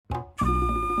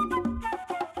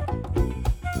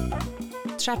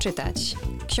Trzeba czytać.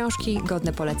 Książki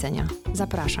godne polecenia.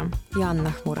 Zapraszam.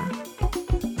 Joanna Chmura.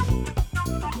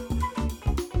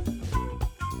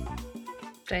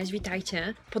 Cześć,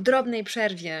 witajcie. Po drobnej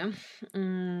przerwie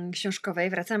książkowej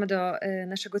wracamy do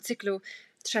naszego cyklu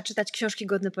Trzeba czytać książki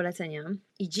godne polecenia.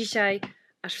 I dzisiaj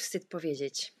aż wstyd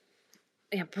powiedzieć.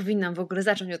 Ja powinnam w ogóle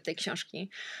zacząć od tej książki,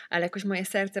 ale jakoś moje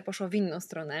serce poszło w inną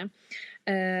stronę.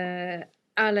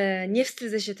 Ale nie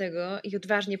wstydzę się tego i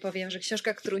odważnie powiem, że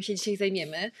książka, którą się dzisiaj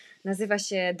zajmiemy, nazywa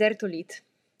się Dare to Lead.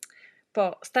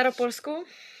 Po staropolsku,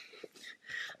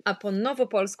 a po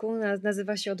nowopolsku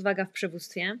nazywa się Odwaga w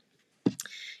przywództwie.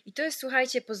 I to jest,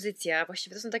 słuchajcie, pozycja,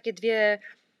 właściwie to są takie dwie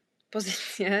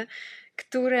pozycje,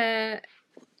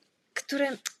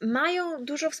 które mają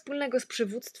dużo wspólnego z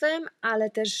przywództwem, ale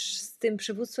też z tym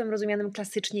przywództwem rozumianym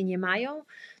klasycznie nie mają.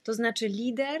 To znaczy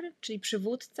lider, czyli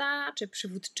przywódca, czy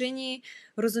przywódczyni,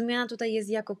 rozumiana tutaj jest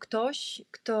jako ktoś,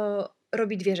 kto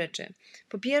robi dwie rzeczy.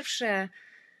 Po pierwsze,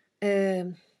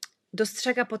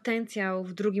 dostrzega potencjał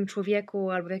w drugim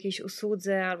człowieku, albo w jakiejś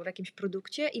usłudze, albo w jakimś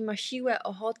produkcie i ma siłę,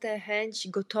 ochotę, chęć,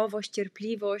 gotowość,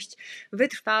 cierpliwość,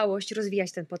 wytrwałość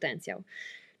rozwijać ten potencjał.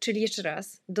 Czyli jeszcze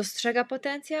raz, dostrzega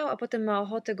potencjał, a potem ma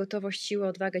ochotę, gotowość, siłę,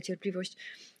 odwagę, cierpliwość,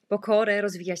 pokorę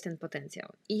rozwijać ten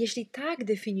potencjał. I jeśli tak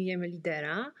definiujemy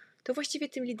lidera, to właściwie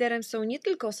tym liderem są nie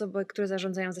tylko osoby, które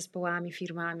zarządzają zespołami,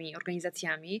 firmami,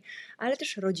 organizacjami, ale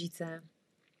też rodzice,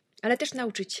 ale też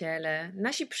nauczyciele,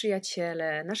 nasi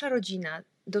przyjaciele, nasza rodzina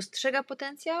dostrzega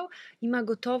potencjał i ma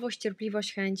gotowość,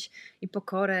 cierpliwość, chęć i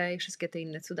pokorę i wszystkie te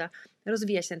inne cuda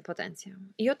rozwijać ten potencjał.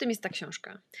 I o tym jest ta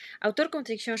książka. Autorką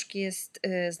tej książki jest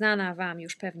znana Wam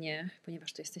już pewnie,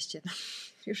 ponieważ to jesteście,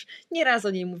 już nieraz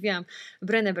o niej mówiłam,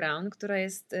 Brené Brown, która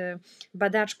jest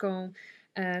badaczką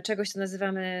czegoś, co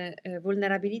nazywamy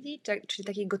vulnerability, czyli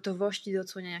takiej gotowości do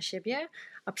odsłaniania siebie,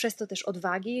 a przez to też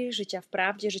odwagi, życia w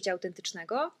prawdzie, życia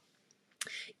autentycznego.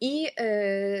 I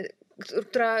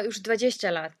która już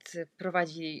 20 lat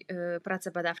prowadzi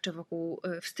prace badawcze wokół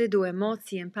wstydu,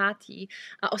 emocji, empatii,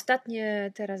 a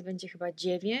ostatnie teraz będzie chyba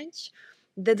 9,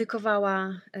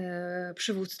 dedykowała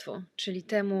przywództwu, czyli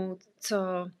temu,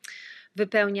 co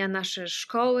wypełnia nasze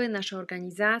szkoły, nasze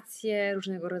organizacje,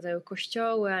 różnego rodzaju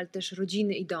kościoły, ale też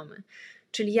rodziny i domy.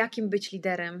 Czyli jakim być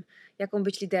liderem, jaką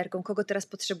być liderką, kogo teraz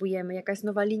potrzebujemy, jaka jest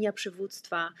nowa linia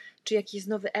przywództwa, czy jaki jest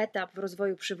nowy etap w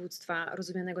rozwoju przywództwa,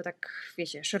 rozumianego tak,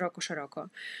 wiecie, szeroko.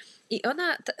 I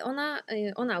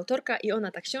ona autorka i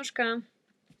ona, ta książka,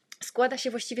 składa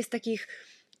się właściwie z takich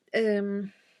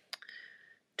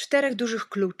 4 dużych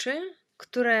kluczy,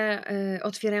 które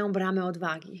otwierają bramę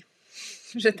odwagi.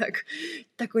 Że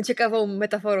taką ciekawą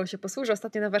metaforą się posłużę.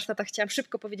 Ostatnio na warsztatach chciałam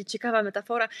szybko powiedzieć ciekawa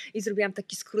metafora i zrobiłam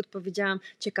taki skrót, powiedziałam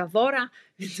ciekawora,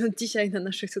 więc od dzisiaj na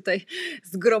naszych tutaj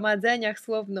zgromadzeniach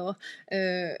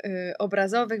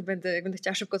słowno-obrazowych będę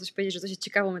chciała szybko coś powiedzieć, że coś jest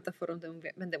ciekawą metaforą, to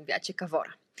będę mówiła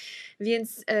ciekawora.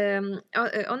 Więc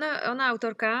ona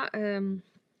autorka,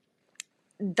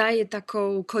 daje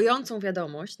taką kojącą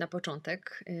wiadomość na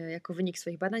początek, jako wynik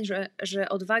swoich badań, że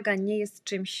odwaga nie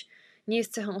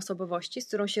jest cechą osobowości, z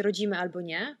którą się rodzimy albo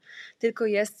nie, tylko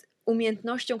jest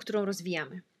umiejętnością, którą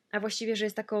rozwijamy. A właściwie, że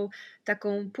jest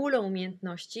taką pulą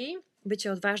umiejętności,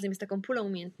 bycie odważnym jest taką pulą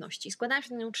umiejętności. Składają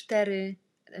się na nią 4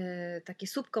 takie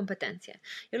subkompetencje.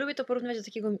 Ja lubię to porównywać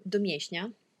do mięśnia,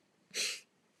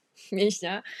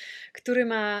 który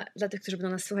ma, dla tych, którzy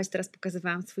będą nas słuchać, teraz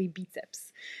pokazywałam swój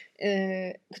biceps,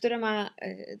 który ma,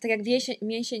 tak jak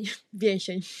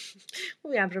więzień,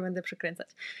 mówiłam, że będę przekręcać.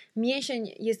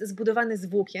 Mięsień jest zbudowany z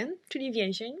włókien, czyli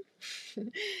więzień,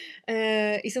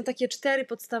 i są takie 4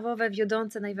 podstawowe,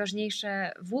 wiodące,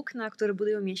 najważniejsze włókna, które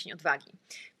budują mięsień odwagi.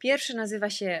 Pierwszy nazywa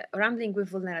się Rambling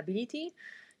with Vulnerability,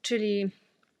 czyli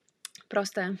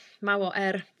proste, mało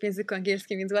R w języku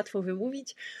angielskim, więc łatwo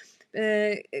wymówić.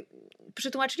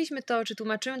 Przetłumaczyliśmy to, czy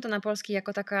tłumaczymy to na polski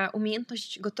jako taka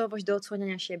umiejętność, gotowość do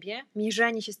odsłaniania siebie,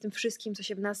 mierzenie się z tym wszystkim, co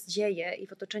się w nas dzieje i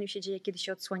w otoczeniu się dzieje, kiedy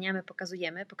się odsłaniamy,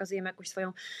 pokazujemy jakąś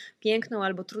swoją piękną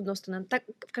albo trudną stronę,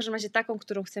 w każdym razie taką,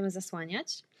 którą chcemy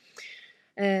zasłaniać.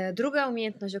 Druga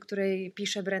umiejętność, o której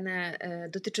pisze Brené,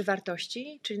 dotyczy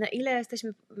wartości, czyli na ile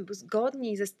jesteśmy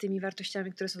zgodni z tymi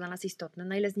wartościami, które są dla nas istotne,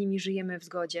 na ile z nimi żyjemy w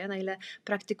zgodzie, na ile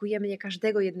praktykujemy je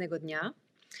każdego jednego dnia.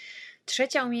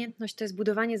 Trzecia umiejętność to jest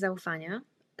budowanie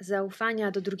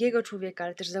zaufania do drugiego człowieka,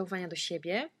 ale też zaufania do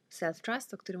siebie,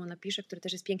 self-trust, o którym ona pisze, który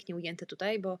też jest pięknie ujęty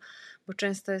tutaj, bo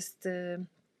często jest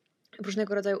w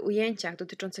różnego rodzaju ujęciach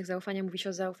dotyczących zaufania mówi się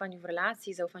o zaufaniu w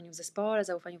relacji, zaufaniu w zespole,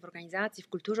 zaufaniu w organizacji, w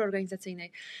kulturze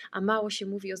organizacyjnej, a mało się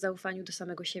mówi o zaufaniu do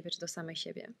samego siebie czy do samej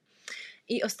siebie.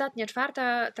 I ostatnia, 4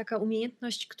 taka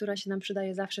umiejętność, która się nam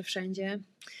przydaje zawsze, wszędzie,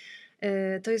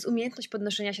 to jest umiejętność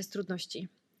podnoszenia się z trudności.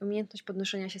 umiejętność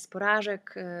podnoszenia się z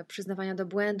porażek, przyznawania do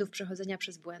błędów, przechodzenia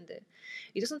przez błędy.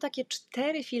 I to są takie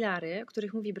 4 filary, o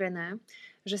których mówi Brené,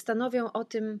 że stanowią o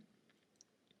tym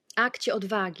akcie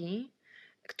odwagi,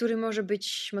 który może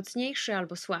być mocniejszy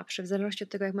albo słabszy, w zależności od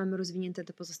tego, jak mamy rozwinięte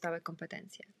te pozostałe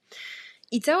kompetencje.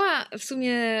 I cała w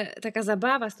sumie taka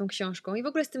zabawa z tą książką i w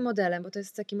ogóle z tym modelem, bo to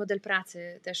jest taki model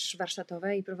pracy też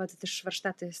warsztatowej i prowadzę też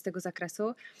warsztaty z tego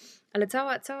zakresu, ale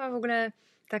cała w ogóle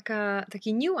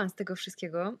taki niuans tego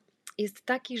wszystkiego jest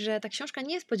taki, że ta książka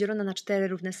nie jest podzielona na 4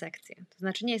 równe sekcje. To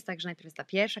znaczy nie jest tak, że najpierw jest ta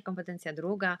pierwsza kompetencja,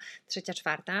 druga, trzecia,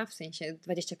 czwarta, w sensie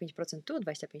 25% tu,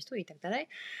 25% tu i tak dalej,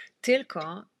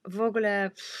 tylko w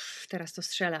ogóle, teraz to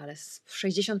strzelę, ale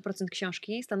 60%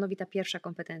 książki stanowi ta pierwsza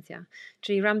kompetencja,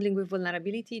 czyli Rambling with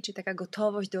Vulnerability, czyli taka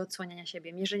gotowość do odsłaniania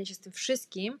siebie, mierzenie się z tym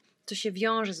wszystkim, co się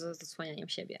wiąże z odsłanianiem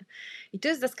siebie. I to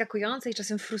jest zaskakujące i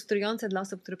czasem frustrujące dla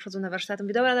osób, które przychodzą na warsztaty.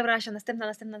 Mówię, dobra, Asia,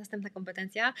 następna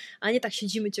kompetencja, a nie tak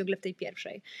siedzimy ciągle w tej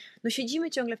pierwszej. No siedzimy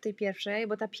ciągle w tej pierwszej,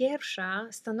 bo ta pierwsza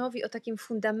stanowi o takim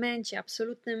fundamencie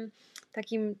absolutnym,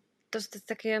 takim, to jest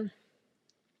takie...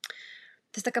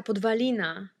 To jest taka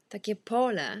podwalina, takie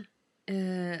pole,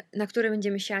 na które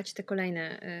będziemy siać te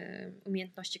kolejne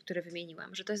umiejętności, które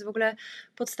wymieniłam. Że to jest w ogóle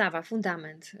podstawa,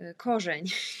 fundament, korzeń.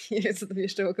 Nie wiem, co tu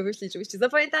jeszcze mogę myśleć, żebyście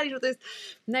zapamiętali, że to jest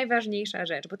najważniejsza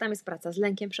rzecz, bo tam jest praca z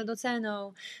lękiem przed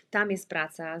oceną, tam jest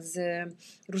praca z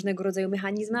różnego rodzaju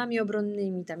mechanizmami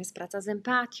obronnymi, tam jest praca z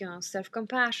empatią, z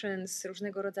self-compassion, z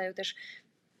różnego rodzaju też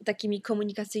takimi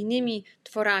komunikacyjnymi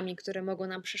tworami, które mogą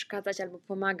nam przeszkadzać albo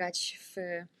pomagać w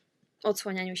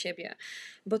odsłanianiu siebie,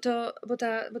 bo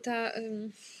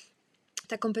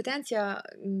ta kompetencja,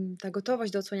 ta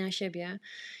gotowość do odsłaniania siebie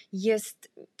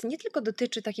nie tylko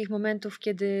dotyczy takich momentów,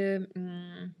 kiedy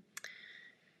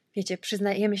wiecie,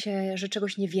 przyznajemy się, że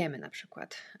czegoś nie wiemy na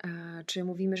przykład, czy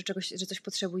mówimy, że coś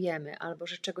potrzebujemy, albo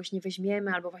że czegoś nie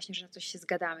weźmiemy, albo właśnie, że na coś się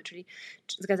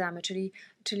zgadzamy,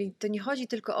 czyli to nie chodzi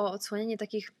tylko o odsłanianie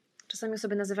takich. Czasami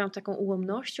sobie nazywam taką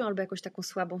ułomnością, albo jakąś taką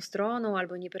słabą stroną,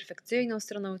 albo nieperfekcyjną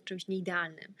stroną, czymś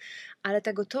nieidealnym. Ale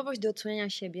ta gotowość do odsłaniania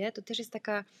siebie to też jest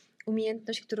taka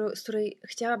umiejętność, z której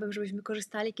chciałabym, żebyśmy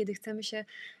korzystali, kiedy chcemy się,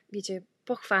 wiecie,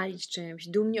 pochwalić czymś,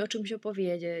 dumnie o czymś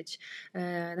opowiedzieć.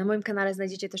 Na moim kanale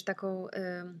znajdziecie też taką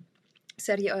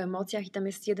serię o emocjach i tam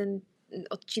jest jeden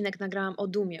odcinek nagrałam o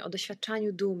dumie, o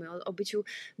doświadczaniu dumy, o byciu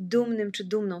dumnym czy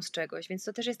dumną z czegoś, więc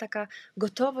to też jest taka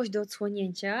gotowość do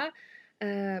odsłonięcia,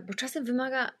 bo czasem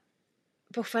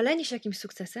pochwalenie się jakimś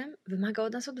sukcesem wymaga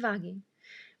od nas odwagi.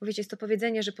 Bo wiecie, jest to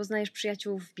powiedzenie, że poznajesz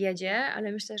przyjaciół w biedzie,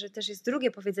 ale myślę, że też jest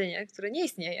drugie powiedzenie, które nie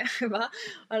istnieje chyba,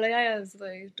 ale ja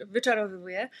tutaj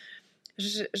wyczarowywuję,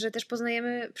 że też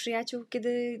poznajemy przyjaciół,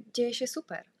 kiedy dzieje się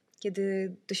super.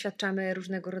 Kiedy doświadczamy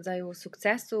różnego rodzaju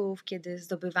sukcesów, kiedy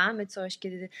zdobywamy coś,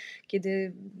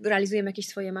 kiedy realizujemy jakieś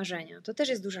swoje marzenia. To też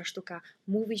jest duża sztuka.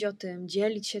 Mówić o tym,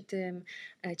 dzielić się tym,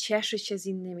 cieszyć się z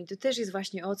innymi. To też jest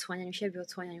właśnie o odsłanianiu siebie,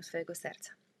 odsłanianiu swojego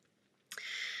serca.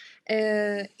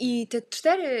 I te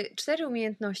cztery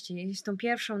umiejętności, z tą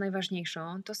pierwszą,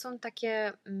 najważniejszą, to są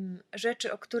takie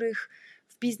rzeczy, o których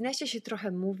w biznesie się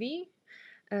trochę mówi,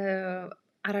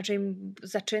 a raczej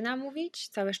zaczyna mówić,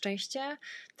 całe szczęście.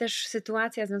 Też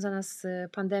sytuacja związana z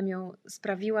pandemią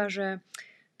sprawiła, że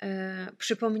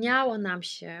przypomniało nam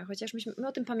się, chociaż my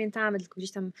o tym pamiętamy, tylko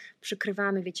gdzieś tam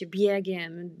przykrywamy, wiecie,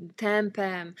 biegiem,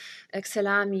 tempem,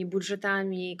 Excelami,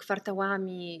 budżetami,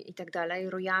 kwartałami i tak dalej,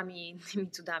 rojami,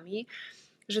 tymi cudami,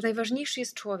 że najważniejszy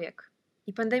jest człowiek.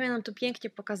 I pandemia nam to pięknie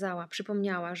pokazała,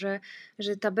 przypomniała, że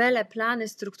tabele, plany,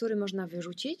 struktury można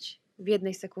wyrzucić w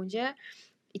jednej sekundzie,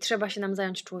 i trzeba się nam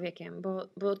zająć człowiekiem,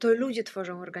 bo to ludzie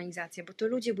tworzą organizacje, bo to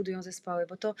ludzie budują zespoły,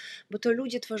 bo to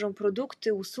ludzie tworzą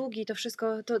produkty, usługi, to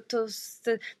wszystko,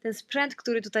 ten sprzęt,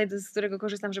 z którego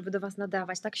korzystam, żeby do Was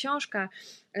nadawać, ta książka,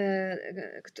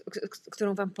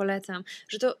 którą Wam polecam,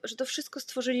 że to wszystko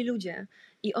stworzyli ludzie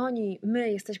i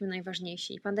my jesteśmy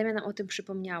najważniejsi. Pandemia nam o tym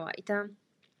przypomniała i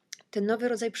ten nowy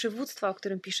rodzaj przywództwa, o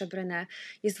którym pisze Brené,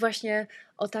 jest właśnie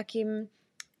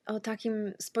o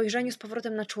takim spojrzeniu z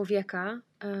powrotem na człowieka,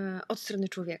 od strony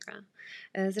człowieka.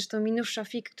 Zresztą Minouche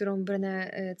Shafik, którą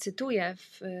Brené cytuje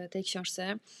w tej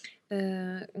książce,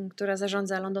 która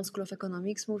zarządza London School of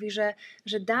Economics, mówi,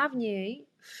 że dawniej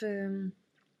w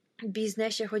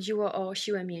biznesie chodziło o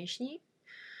siłę mięśni,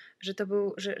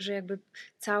 że jakby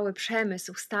cały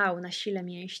przemysł stał na sile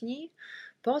mięśni.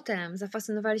 Potem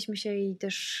zafascynowaliśmy się i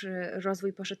też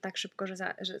rozwój poszedł tak szybko, że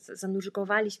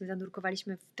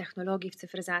zanurkowaliśmy w technologii, w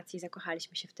cyfryzacji,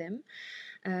 zakochaliśmy się w tym.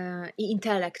 I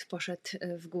intelekt poszedł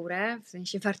w górę, w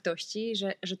sensie wartości,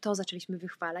 że to zaczęliśmy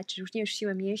wychwalać, czyli już nie już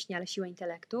siłę mięśni, ale siłę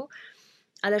intelektu,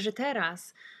 ale że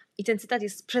teraz I ten cytat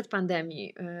jest sprzed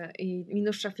pandemii i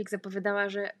Minusza Fix zapowiadała,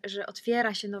 że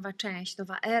otwiera się nowa część,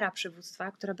 nowa era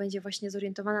przywództwa, która będzie właśnie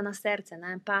zorientowana na serce,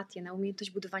 na empatię, na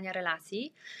umiejętność budowania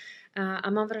relacji.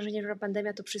 A mam wrażenie, że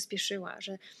pandemia to przyspieszyła,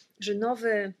 że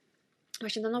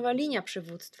właśnie ta nowa linia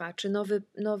przywództwa, czy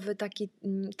nowy taki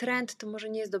trend, to może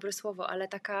nie jest dobre słowo, ale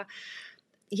taka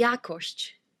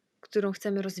jakość, którą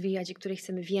chcemy rozwijać i której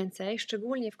chcemy więcej,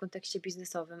 szczególnie w kontekście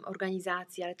biznesowym,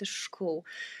 organizacji, ale też szkół,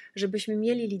 żebyśmy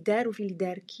mieli liderów i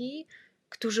liderki,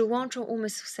 którzy łączą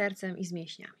umysł z sercem i z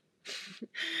mięśniami.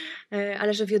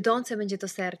 Ale że wiodące będzie to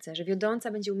serce, że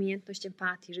wiodąca będzie umiejętność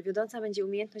empatii, że wiodąca będzie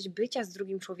umiejętność bycia z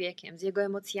drugim człowiekiem, z jego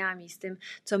emocjami, z tym,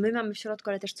 co my mamy w środku,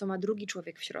 ale też co ma drugi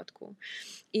człowiek w środku.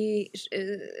 I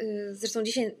zresztą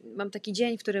dzisiaj mam taki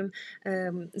dzień, w którym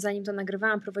zanim to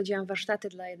nagrywałam, prowadziłam warsztaty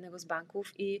dla jednego z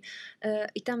banków i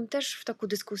tam też w toku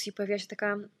dyskusji pojawiła się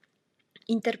taka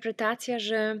interpretacja,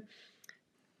 że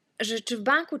czy w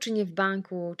banku, czy nie w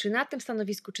banku, czy na tym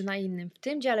stanowisku, czy na innym, w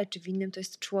tym dziale, czy w innym, to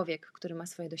jest człowiek, który ma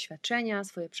swoje doświadczenia,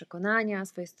 swoje przekonania,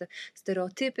 swoje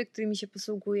stereotypy, którymi się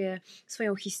posługuje,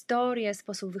 swoją historię,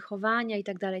 sposób wychowania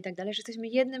itd., że jesteśmy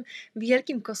jednym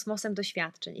wielkim kosmosem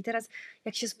doświadczeń. I teraz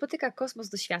jak się spotyka kosmos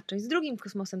doświadczeń z drugim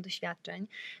kosmosem doświadczeń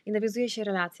i nawiązuje się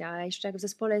relacja, a jeszcze jak w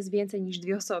zespole jest więcej niż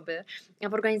 2 osoby, a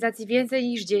w organizacji więcej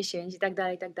niż 10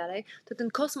 itd., to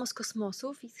ten kosmos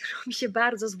kosmosów robi się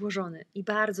bardzo złożony i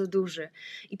bardzo duży.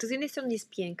 I to z jednej strony jest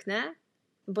piękne,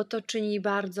 bo to czyni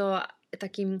bardzo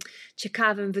takim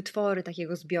ciekawym wytwory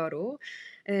takiego zbioru,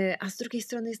 a z drugiej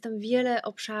strony jest tam wiele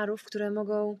obszarów, które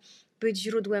mogą być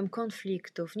źródłem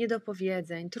konfliktów,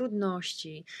 niedopowiedzeń,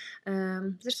 trudności.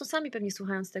 Zresztą sami pewnie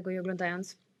słuchając tego i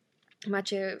oglądając,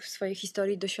 macie w swojej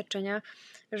historii doświadczenia,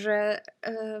 że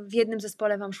w jednym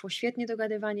zespole wam szło świetnie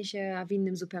dogadywanie się, a w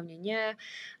innym zupełnie nie.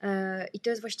 I to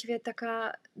jest właściwie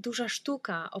taka duża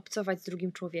sztuka obcować z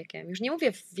drugim człowiekiem. Już nie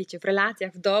mówię, wiecie, w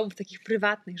relacjach, w domu, w takich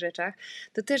prywatnych rzeczach.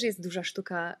 To też jest duża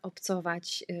sztuka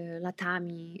obcować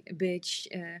latami, być,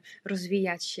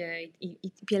 rozwijać się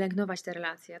i pielęgnować te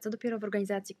relacje. A co dopiero w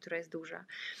organizacji, która jest duża.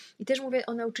 I też mówię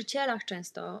o nauczycielach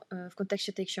często w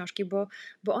kontekście tej książki,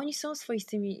 bo oni są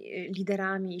swoistymi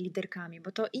liderami i liderkami,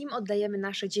 bo to im oddajemy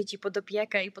nasze dzieci pod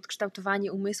opiekę i pod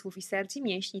kształtowanie umysłów i serc i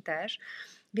mięśni też.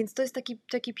 Więc to jest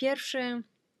taki pierwszy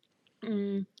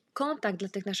kontakt dla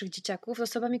tych naszych dzieciaków z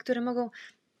osobami, które mogą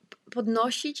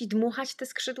podnosić i dmuchać te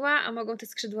skrzydła, a mogą te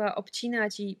skrzydła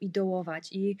obcinać i dołować.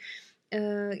 I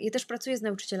ja też pracuję z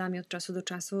nauczycielami od czasu do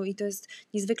czasu i to jest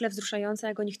niezwykle wzruszające,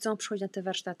 jak oni chcą przychodzić na te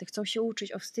warsztaty, chcą się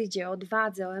uczyć o wstydzie, o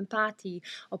odwadze, o empatii,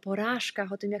 o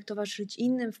porażkach, o tym, jak towarzyszyć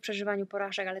innym w przeżywaniu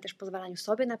porażek, ale też pozwalaniu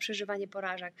sobie na przeżywanie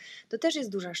porażek. To też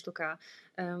jest duża sztuka,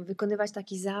 wykonywać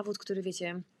taki zawód, który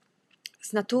wiecie,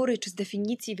 z natury czy z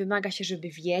definicji wymaga się, żeby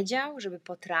wiedział, żeby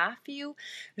potrafił,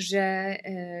 że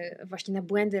właśnie na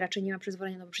błędy raczej nie ma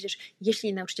przyzwolenia, no bo przecież jeśli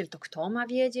nie nauczyciel, to kto ma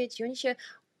wiedzieć? I oni się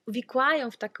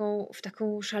wikłają w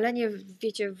taką szalenie,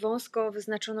 wiecie, wąsko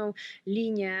wyznaczoną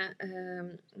linię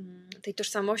tej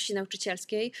tożsamości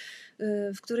nauczycielskiej,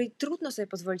 w której trudno sobie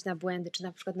pozwolić na błędy, czy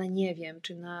na przykład na nie wiem,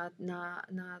 czy na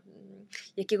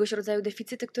jakiegoś rodzaju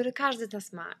deficyty, które każdy z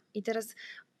nas ma. I teraz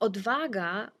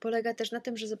odwaga polega też na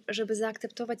tym, żeby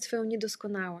zaakceptować swoją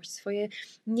niedoskonałość, swoje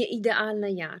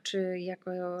nieidealne ja, czy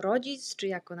jako rodzic, czy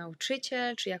jako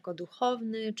nauczyciel, czy jako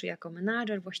duchowny, czy jako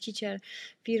menadżer, właściciel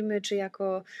firmy, czy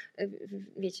jako,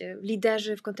 wiecie,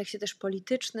 liderzy w kontekście też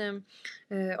politycznym.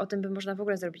 O tym by można w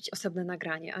ogóle zrobić osobne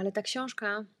nagranie, ale ta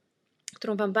książka,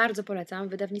 którą wam bardzo polecam,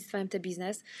 wydawnictwa MT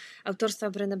Business, autorstwa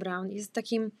Brené Brown, jest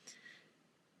takim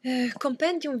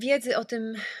kompendium wiedzy o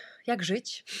tym, jak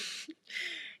żyć,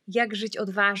 jak żyć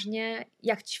odważnie,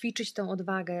 jak ćwiczyć tą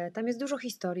odwagę. Tam jest dużo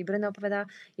historii. Brené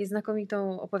jest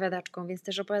znakomitą opowiadaczką, więc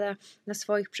też opowiada na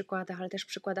swoich przykładach, ale też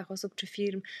przykładach osób, czy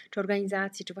firm, czy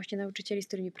organizacji, czy właśnie nauczycieli, z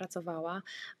którymi pracowała.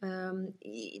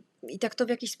 I tak to w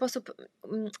jakiś sposób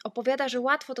opowiada, że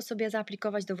łatwo to sobie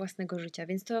zaaplikować do własnego życia,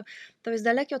 więc to jest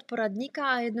dalekie od poradnika,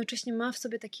 a jednocześnie ma w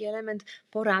sobie taki element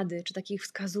porady, czy takich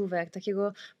wskazówek,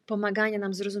 takiego pomagania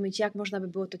nam zrozumieć, jak można by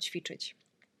było to ćwiczyć.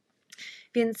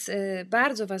 Więc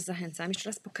bardzo was zachęcam, jeszcze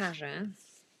raz pokażę.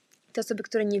 Te osoby,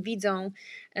 które nie widzą,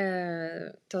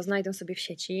 to znajdą sobie w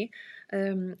sieci.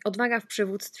 Odwaga w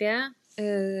przywództwie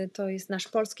to jest nasz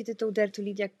polski tytuł, Dare to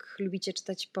Lead, jak lubicie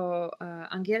czytać po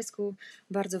angielsku,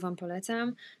 bardzo wam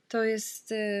polecam. To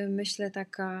jest, myślę,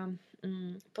 taka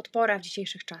podpora w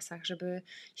dzisiejszych czasach, żeby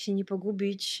się nie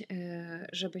pogubić,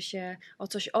 żeby się o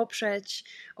coś oprzeć,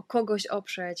 o kogoś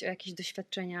oprzeć, o jakieś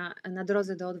doświadczenia na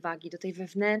drodze do odwagi, do tej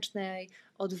wewnętrznej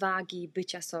odwagi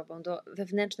bycia sobą, do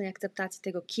wewnętrznej akceptacji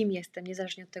tego, kim jestem,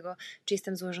 niezależnie od tego, czy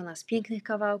jestem złożona z pięknych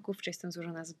kawałków, czy jestem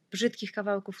złożona z brzydkich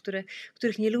kawałków,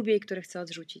 których nie lubię i które chcę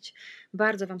odrzucić.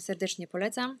 Bardzo Wam serdecznie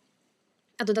polecam.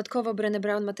 A dodatkowo Brené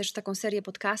Brown ma też taką serię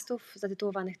podcastów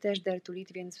zatytułowanych też Dare to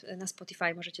Lead, więc na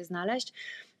Spotify możecie znaleźć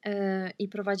i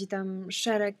prowadzi tam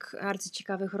szereg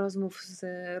arcyciekawych rozmów z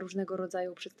różnego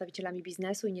rodzaju przedstawicielami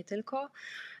biznesu i nie tylko,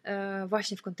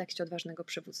 właśnie w kontekście odważnego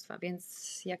przywództwa.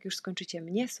 Więc jak już skończycie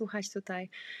mnie słuchać tutaj,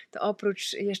 to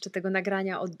oprócz jeszcze tego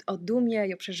nagrania o dumie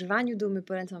i o przeżywaniu dumy,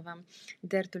 polecam Wam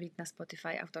Dare to Lead na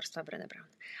Spotify autorstwa Brené Brown.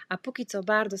 A póki co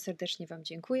bardzo serdecznie Wam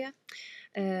dziękuję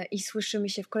i słyszymy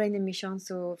się w kolejnym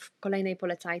miesiącu w kolejnej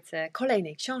polecajce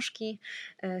kolejnej książki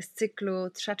z cyklu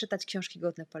Trzeba czytać książki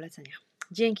godne polecenia.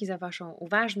 Dzięki za Waszą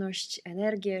uważność,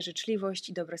 energię, życzliwość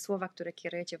i dobre słowa, które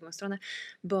kierujecie w moją stronę,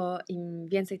 bo im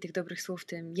więcej tych dobrych słów,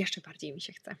 tym jeszcze bardziej mi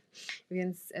się chce.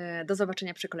 Więc do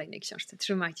zobaczenia przy kolejnej książce.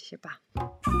 Trzymajcie się, pa!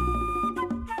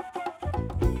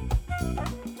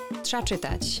 Trzeba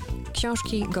czytać.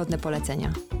 Książki godne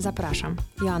polecenia. Zapraszam.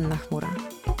 Joanna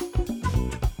Chmura.